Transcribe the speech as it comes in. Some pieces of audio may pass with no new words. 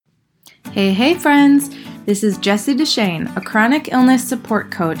Hey friends! This is Jessie Deshane, a chronic illness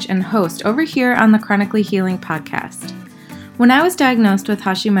support coach and host over here on the Chronically Healing podcast. When I was diagnosed with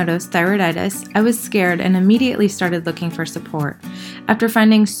Hashimoto's thyroiditis, I was scared and immediately started looking for support. After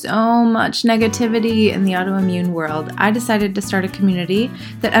finding so much negativity in the autoimmune world, I decided to start a community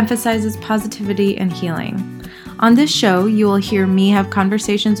that emphasizes positivity and healing. On this show, you will hear me have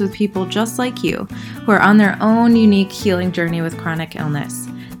conversations with people just like you who are on their own unique healing journey with chronic illness.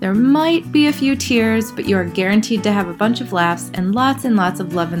 There might be a few tears, but you are guaranteed to have a bunch of laughs and lots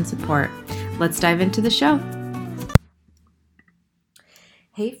of love and support. Let's dive into the show.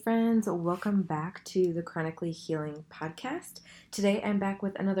 Hey friends, welcome back to the Chronically Healing podcast. Today I'm back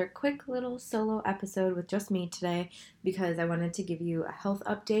with another quick little solo episode with just me today because I wanted to give you a health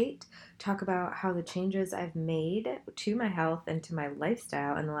update, talk about how the changes I've made to my health and to my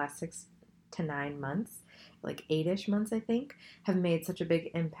lifestyle in the last 6 to 9 months, like 8-ish months I think, have made such a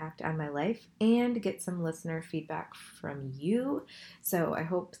big impact on my life, and get some listener feedback from you. So I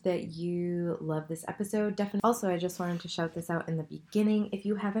hope that you love this episode. Definitely. Also, I just wanted to shout this out in the beginning. If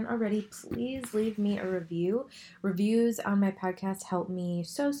you haven't already, please leave me a review. Reviews on my podcast help me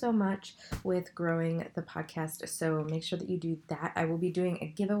so much with growing the podcast, so make sure that you do that. I will be doing a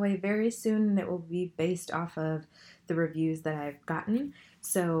giveaway very soon, and it will be based off of the reviews that I've gotten.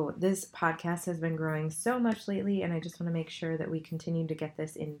 So this podcast has been growing so much lately, and I just want to make sure that we continue to get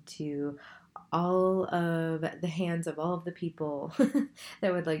this into all of the hands of all of the people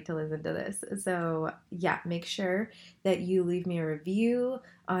that would like to listen to this. So yeah, make sure that you leave me a review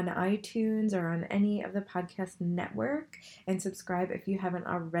on iTunes or on any of the podcast network, and subscribe if you haven't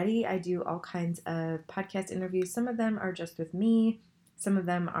already. I do all kinds of podcast interviews. Some of them are just with me. Some of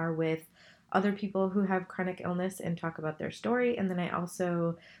them are with other people who have chronic illness and talk about their story. And then I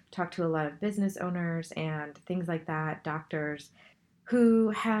also talk to a lot of business owners and things like that, doctors, who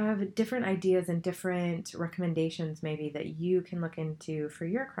have different ideas and different recommendations maybe that you can look into for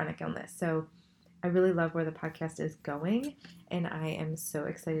your chronic illness. So I really love where the podcast is going, and I am so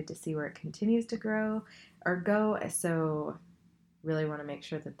excited to see where it continues to grow or go. So really want to make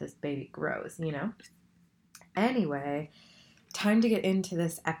sure that this baby grows, you know? Anyway, time to get into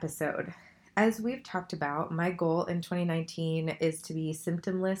this episode. As we've talked about, my goal in 2019 is to be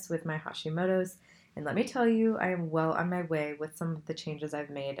symptomless with my Hashimoto's. And let me tell you, I am well on my way with some of the changes I've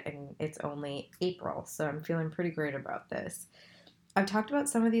made, and it's only April, so I'm feeling pretty great about this. I've talked about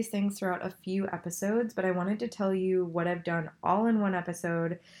some of these things throughout a few episodes, but I wanted to tell you what I've done all in one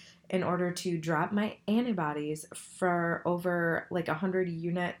episode in order to drop my antibodies for over like 100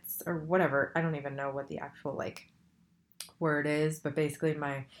 units or whatever. I don't even know what the actual word is, but basically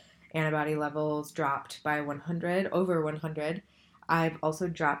my antibody levels dropped by 100, over 100. I've also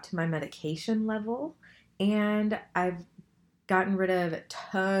dropped my medication level, and I've gotten rid of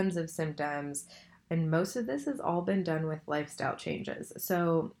tons of symptoms, and most of this has all been done with lifestyle changes.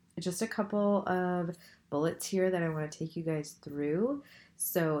 So just a couple of bullets here that I want to take you guys through.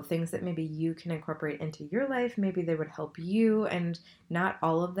 So things that maybe you can incorporate into your life, maybe they would help you, and not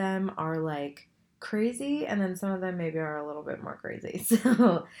all of them are like crazy, and then some of them maybe are a little bit more crazy.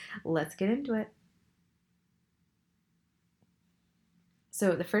 So let's get into it.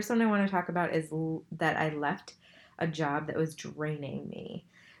 So the first one I want to talk about is that I left a job that was draining me.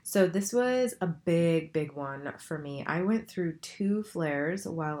 So this was a big one for me. I went through 2 flares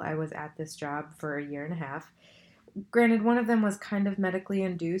while I was at this job for a year and a half. Granted, one of them was kind of medically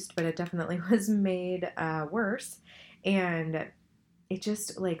induced, but it definitely was made worse. And it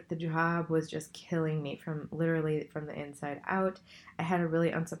just, the job was just killing me from the inside out. I had a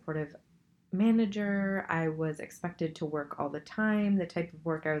really unsupportive manager. I was expected to work all the time. The type of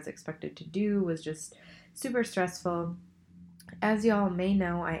work I was expected to do was just super stressful. As y'all may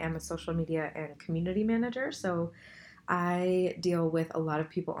know, I am a social media and community manager, so I deal with a lot of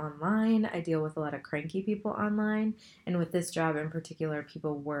people online. I deal with a lot of cranky people online. And with this job in particular,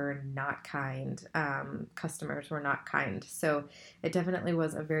 people were not kind. Customers were not kind. So it definitely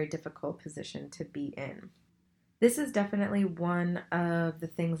was a very difficult position to be in. This is definitely one of the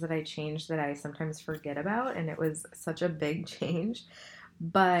things that I changed that I sometimes forget about, and it was such a big change.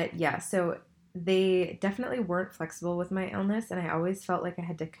 But yeah, so they definitely weren't flexible with my illness, and I always felt like I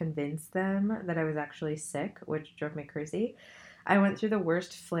had to convince them that I was actually sick, which drove me crazy. I went through the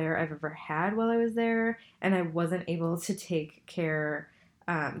worst flare I've ever had while I was there, and I wasn't able to take care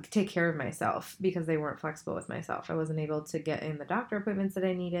of myself because they weren't flexible with myself. I wasn't able to get in the doctor appointments that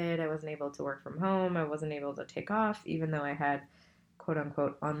I needed. I wasn't able to work from home. I wasn't able to take off, even though I had quote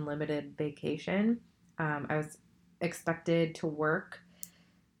unquote unlimited vacation. I was expected to work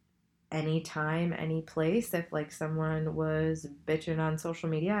any time, any place. If like someone was bitching on social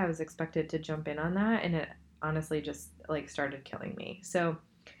media, I was expected to jump in on that, and it honestly just like started killing me. So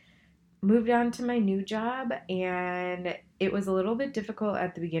moved on to my new job, and it was a little bit difficult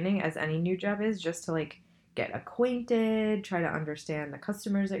at the beginning, as any new job is, just to like get acquainted, try to understand the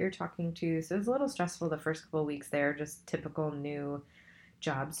customers that you're talking to. So it was a little stressful the first couple of weeks there, just typical new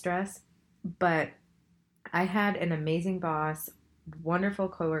job stress. But I had an amazing boss, wonderful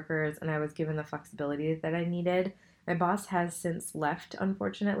coworkers, and I was given the flexibility that I needed. My boss has since left,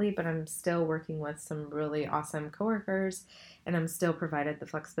 unfortunately, but I'm still working with some really awesome coworkers, and I'm still provided the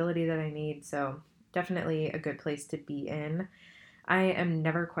flexibility that I need. So, definitely a good place to be in. I am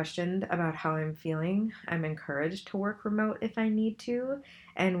never questioned about how I'm feeling. I'm encouraged to work remote if I need to,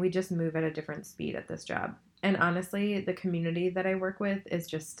 and we just move at a different speed at this job. And honestly, the community that I work with is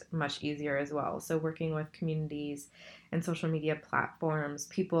just much easier as well. So, working with communities and social media platforms,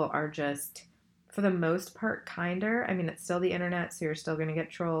 people are just, for the most part, kinder. I mean, it's still the internet, so you're still going to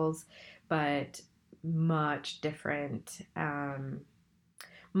get trolls, but much different.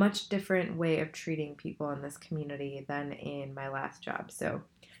 Much different way of treating people in this community than in my last job. So,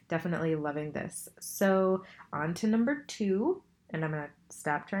 definitely loving this. So, on to number two, and I'm going to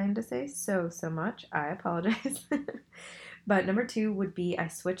stop trying to say so much. I apologize. But number two would be I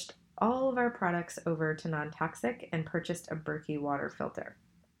switched all of our products over to non toxic and purchased a Berkey water filter.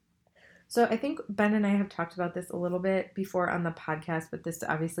 So, I think Ben and I have talked about this a little bit before on the podcast, but this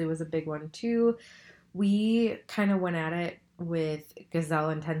obviously was a big one too. We kind of went at it with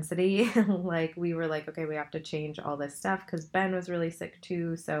gazelle intensity. Like, we were like, okay, we have to change all this stuff because Ben was really sick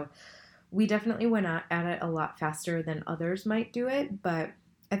too. So we definitely went at it a lot faster than others might do it. But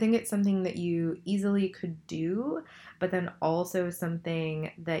I think it's something that you easily could do, but then also something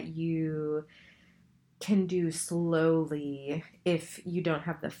that you can do slowly if you don't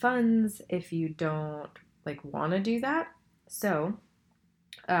have the funds, if you don't like want to do that. So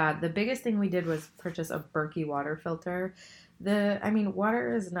the biggest thing we did was purchase a Berkey water filter.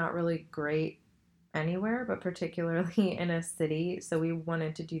 Water is not really great anywhere, but particularly in a city. So we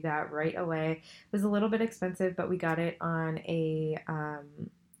wanted to do that right away. It was a little bit expensive, but we got it on a,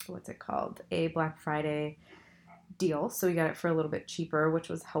 what's it called? A Black Friday deal. So we got it for a little bit cheaper, which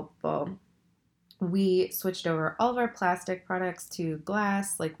was helpful. We switched over all of our plastic products to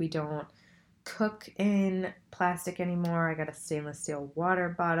glass. Like, we don't cook in plastic anymore. I got a stainless steel water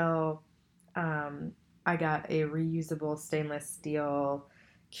bottle. I got a reusable stainless steel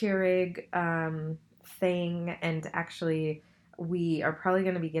Keurig thing, and actually, we are probably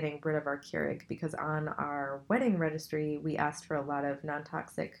going to be getting rid of our Keurig because on our wedding registry, we asked for a lot of non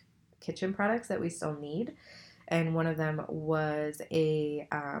toxic kitchen products that we still need. And one of them was a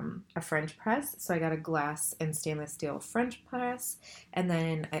French press. So I got a glass and stainless steel French press. And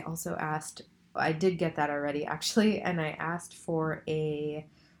then I did get that already actually, and I asked for a,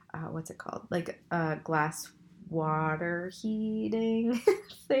 what's it called? Like a glass water heating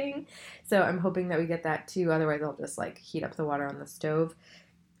thing. So I'm hoping that we get that too. Otherwise, I'll just like heat up the water on the stove.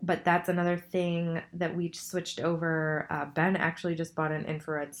 But that's another thing that we switched over. Ben actually just bought an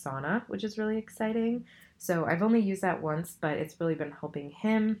infrared sauna, which is really exciting. So I've only used that once, but it's really been helping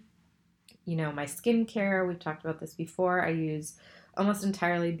him. You know, my skincare, we've talked about this before. I use almost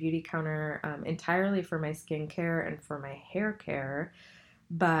entirely Beauty Counter, entirely for my skincare and for my hair care.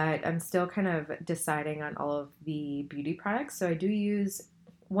 But I'm still kind of deciding on all of the beauty products. So I do use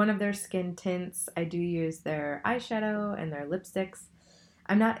one of their skin tints. I do use their eyeshadow and their lipsticks.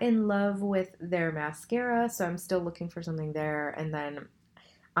 I'm not in love with their mascara, so I'm still looking for something there. And then,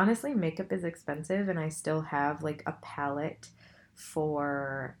 honestly, makeup is expensive, and I still have like a palette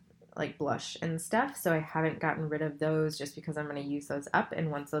for like blush and stuff, so I haven't gotten rid of those just because I'm going to use those up.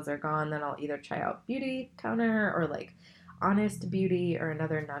 And once those are gone, then I'll either try out Beauty Counter or like Honest Beauty or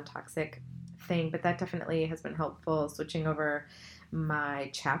another non toxic thing. But that definitely has been helpful, switching over my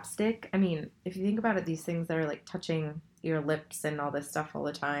chapstick. I mean, if you think about it, these things that are like touching your lips and all this stuff all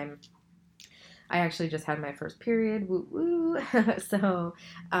the time. I actually just had my first period, woo woo. So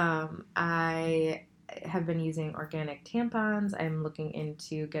I have been using organic tampons. I'm looking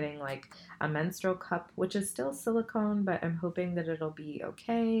into getting like a menstrual cup, which is still silicone, but I'm hoping that it'll be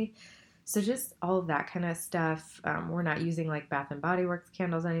okay. So just all of that kind of stuff. We're not using like Bath and Body Works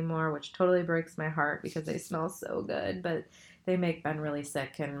candles anymore, which totally breaks my heart because they smell so good, but they make Ben really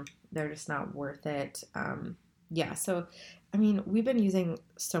sick and they're just not worth it. Yeah, so I mean, we've been using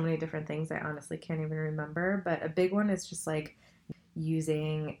so many different things I honestly can't even remember, but a big one is just like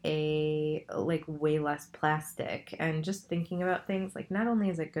using a like way less plastic and just thinking about things like not only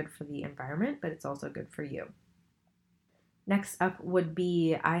is it good for the environment, but it's also good for you. Next up would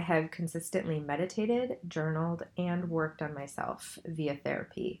be I have consistently meditated, journaled, and worked on myself via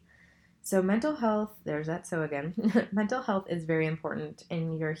therapy. So, mental health, there's that so again. Mental health is very important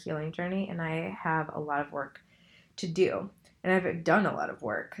in your healing journey, and I have a lot of work to do. And I've done a lot of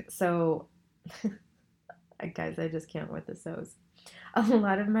work. So, guys, I just can't with the so's. A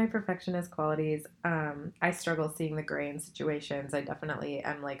lot of my perfectionist qualities, I struggle seeing the gray in situations. I definitely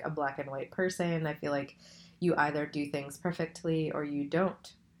am like a black and white person. I feel like you either do things perfectly or you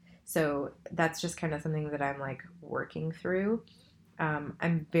don't. So that's just kind of something that I'm like working through.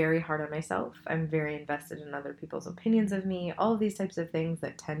 I'm very hard on myself. I'm very invested in other people's opinions of me. All of these types of things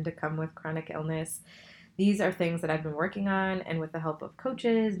that tend to come with chronic illness. These are things that I've been working on, and with the help of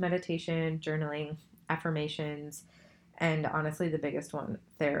coaches, meditation, journaling, affirmations, and honestly, the biggest one,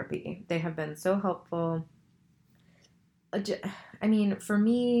 therapy. They have been so helpful. I mean, for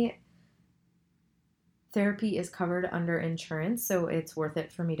me, therapy is covered under insurance, so it's worth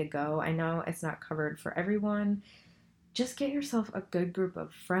it for me to go. I know it's not covered for everyone. Just get yourself a good group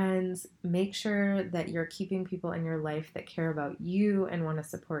of friends. Make sure that you're keeping people in your life that care about you and want to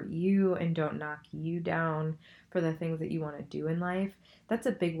support you and don't knock you down for the things that you want to do in life. That's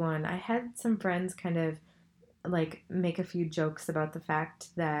a big one. I had some friends kind of like make a few jokes about the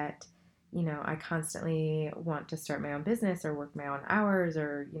fact that I constantly want to start my own business or work my own hours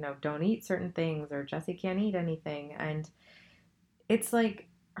or don't eat certain things or Jesse can't eat anything, and it's like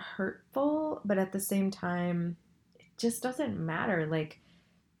hurtful, but at the same time it just doesn't matter. Like,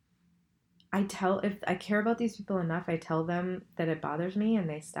 if I care about these people enough, I tell them that it bothers me and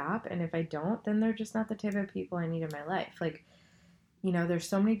they stop, and if I don't, then they're just not the type of people I need in my life. Like, there's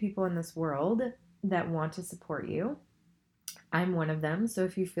so many people in this world that want to support you. I'm one of them. So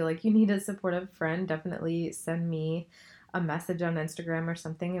if you feel like you need a supportive friend, definitely send me a message on Instagram or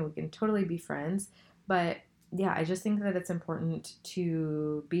something and we can totally be friends. But yeah, I just think that it's important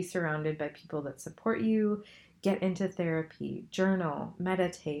to be surrounded by people that support you, get into therapy, journal,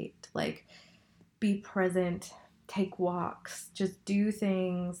 meditate, like be present, take walks, just do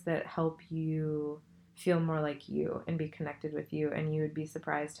things that help you feel more like you and be connected with you, and you would be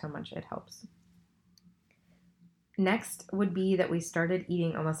surprised how much it helps. Next would be that we started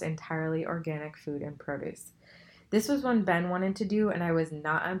eating almost entirely organic food and produce. This was one Ben wanted to do, and I was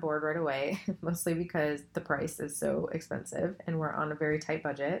not on board right away, mostly because the price is so expensive and we're on a very tight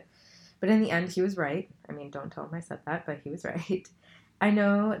budget. But in the end, he was right. I mean, don't tell him I said that, but he was right. I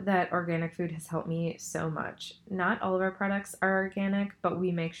know that organic food has helped me so much. Not all of our products are organic, but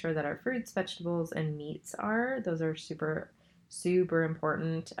we make sure that our fruits, vegetables, and meats are. Those are super, super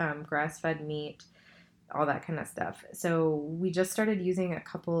important. Grass fed meat, all that kind of stuff. So we just started using a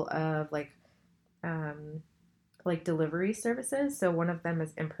couple of um, like delivery services. So one of them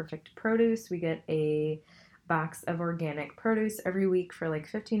is Imperfect Produce. We get a box of organic produce every week for like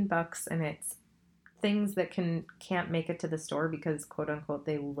 $15, and it's things that can't make it to the store because quote unquote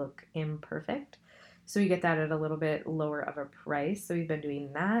they look imperfect. So we get that at a little bit lower of a price. So we've been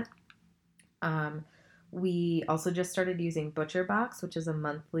doing that. We also just started using Butcher Box, which is a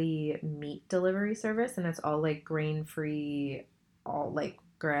monthly meat delivery service, and it's all like grain free, all like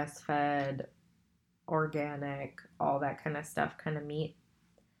grass fed, organic, all that kind of stuff, kind of meat.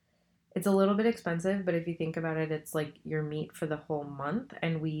 It's a little bit expensive, but if you think about it, it's like your meat for the whole month.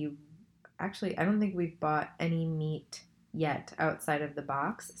 And I don't think we've bought any meat yet outside of the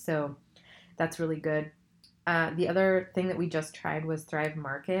box. So that's really good. The other thing that we just tried was Thrive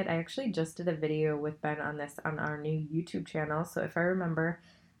Market. I actually just did a video with Ben on this on our new YouTube channel. So if I remember,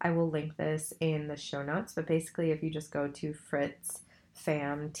 I will link this in the show notes. But basically, if you just go to Fritz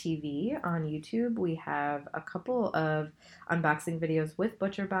Fam TV on YouTube, we have a couple of unboxing videos with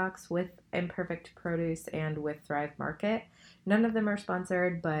ButcherBox, with Imperfect Produce, and with Thrive Market. None of them are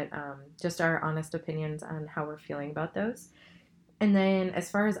sponsored, but just our honest opinions on how we're feeling about those. And then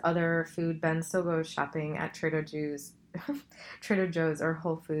as far as other food, Ben still goes shopping at Trader Joe's, Trader Joe's or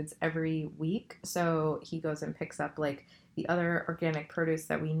Whole Foods every week. So he goes and picks up like the other organic produce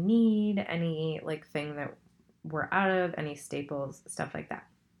that we need, any like thing that we're out of, any staples, stuff like that.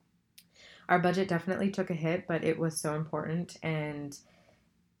 Our budget definitely took a hit, but it was so important, and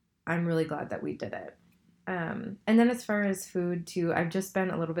I'm really glad that we did it. And then as far as food too, I've just been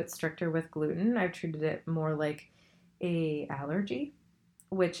a little bit stricter with gluten. I've treated it more like a allergy,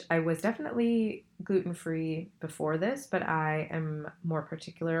 which I was definitely gluten free before this, but I am more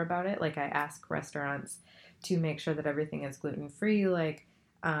particular about it. Like I ask restaurants to make sure that everything is gluten free. Like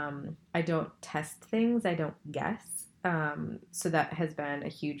I don't test things, I don't guess. So that has been a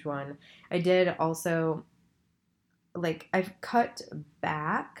huge one. I did also I've cut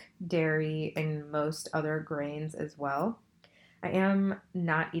back dairy and most other grains as well. I am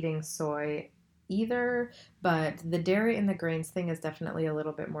not eating soy either, but the dairy and the grains thing is definitely a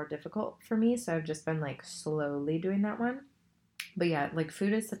little bit more difficult for me, so I've just been like slowly doing that one. But yeah, like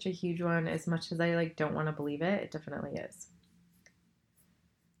food is such a huge one. As much as I like don't want to believe it, it definitely is.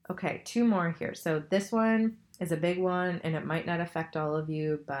 Okay, two more here. So this one is a big one and it might not affect all of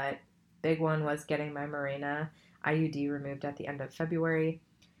you, but big one was getting my Mirena IUD removed at the end of February.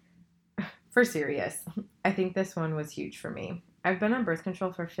 For serious, I think this one was huge for me. I've been on birth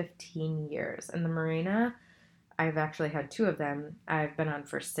control for 15 years, and the Mirena, I've actually had two of them. I've been on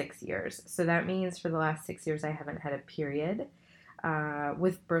for 6 years. So that means for the last 6 years, I haven't had a period.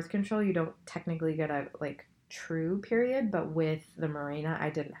 With birth control, you don't technically get a like true period, but with the Mirena, I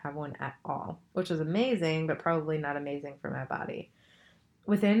didn't have one at all, which was amazing, but probably not amazing for my body.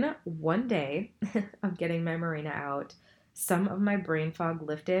 Within one day of getting my Mirena out, some of my brain fog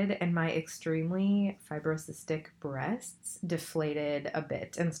lifted and my extremely fibrocystic breasts deflated a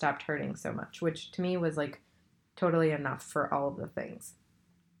bit and stopped hurting so much, which to me was like totally enough for all of the things.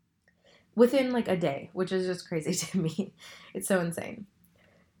 Within like a day, which is just crazy to me. It's so insane.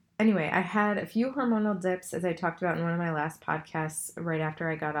 Anyway, I had a few hormonal dips, as I talked about in one of my last podcasts, right after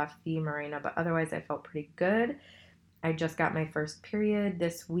I got off the Mirena, but otherwise I felt pretty good. I just got my first period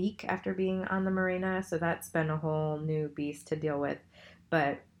this week after being on the Mirena, so that's been a whole new beast to deal with.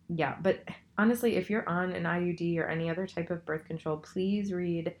 But yeah, but honestly, if you're on an IUD or any other type of birth control, please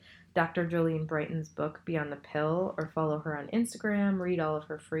read Dr. Jolene Brighten's book, Beyond the Pill, or follow her on Instagram, read all of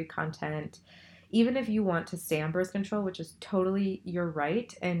her free content. Even if you want to stay on birth control, which is totally your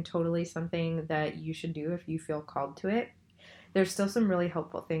right and totally something that you should do if you feel called to it, there's still some really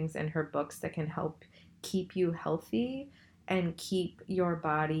helpful things in her books that can help keep you healthy and keep your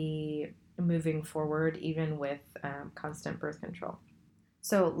body moving forward even with constant birth control.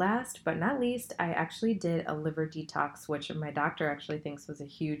 So last but not least, I actually did a liver detox, which my doctor actually thinks was a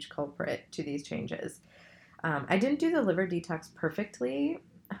huge culprit to these changes. I didn't do the liver detox perfectly.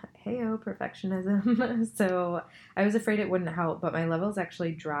 Heyo, perfectionism. So I was afraid it wouldn't help, but my levels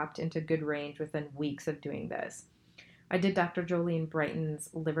actually dropped into good range within weeks of doing this. I did Dr. Jolene Brighten's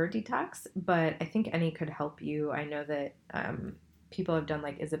liver detox, but I think any could help you. I know that people have done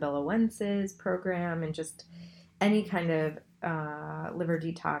like Isabella Wentz's program and just any kind of liver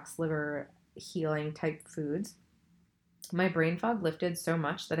detox, liver healing type foods. My brain fog lifted so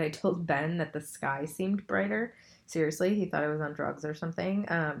much that I told Ben that the sky seemed brighter. Seriously, he thought I was on drugs or something.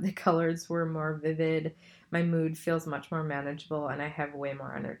 The colors were more vivid. My mood feels much more manageable, and I have way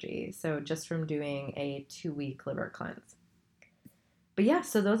more energy. So just from doing a 2-week liver cleanse. But yeah,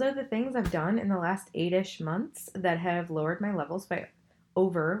 so those are the things I've done in the last 8-ish months that have lowered my levels by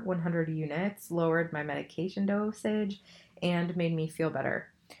over 100 units, lowered my medication dosage, and made me feel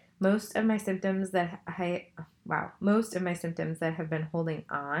better. Most of my symptoms that have been holding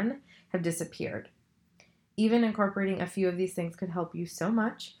on have disappeared. Even incorporating a few of these things could help you so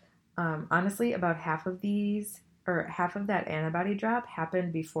much. Honestly, about half of that antibody drop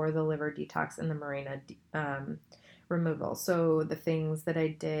happened before the liver detox and the Mirena removal. So the things that I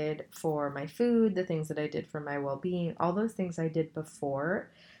did for my food, the things that I did for my well-being, all those things I did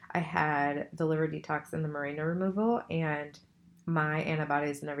before I had the liver detox and the Mirena removal, and my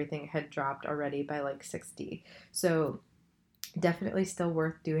antibodies and everything had dropped already by like 60. So definitely still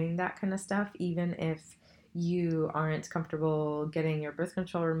worth doing that kind of stuff, even if you aren't comfortable getting your birth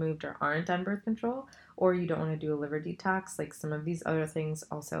control removed or aren't on birth control, or you don't want to do a liver detox. Like some of these other things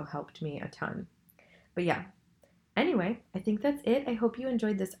also helped me a ton. But yeah, anyway, I think that's it. I hope you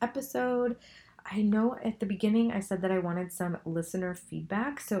enjoyed this episode. I know at the beginning I said that I wanted some listener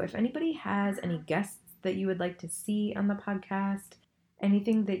feedback. So if anybody has any guests that you would like to see on the podcast,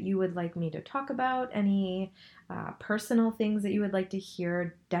 anything that you would like me to talk about, any personal things that you would like to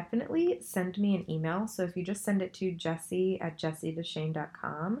hear, definitely send me an email. So if you just send it to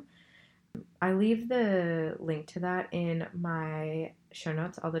jessie@jessiedeshane.com, I leave the link to that in my show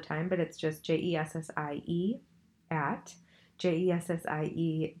notes all the time, but it's just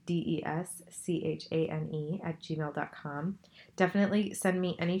JESSIE@JESSIEDESCHANE@gmail.com. Definitely send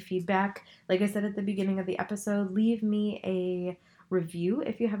me any feedback. Like I said at the beginning of the episode, leave me a review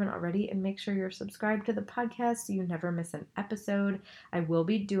if you haven't already, and make sure you're subscribed to the podcast so you never miss an episode. I will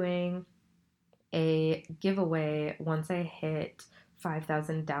be doing a giveaway once I hit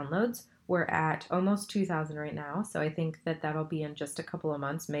 5,000 downloads. We're at almost 2,000 right now, so I think that that'll be in just a couple of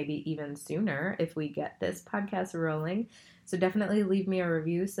months, maybe even sooner if we get this podcast rolling. So definitely leave me a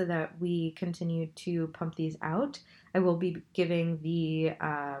review so that we continue to pump these out. I will be giving the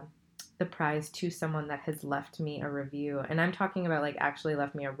the prize to someone that has left me a review. And I'm talking about like actually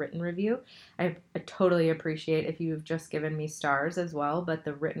left me a written review. I totally appreciate if you've just given me stars as well, but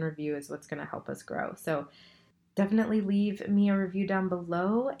the written review is what's going to help us grow. So definitely leave me a review down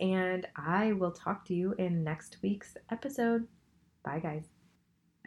below, and I will talk to you in next week's episode. Bye, guys.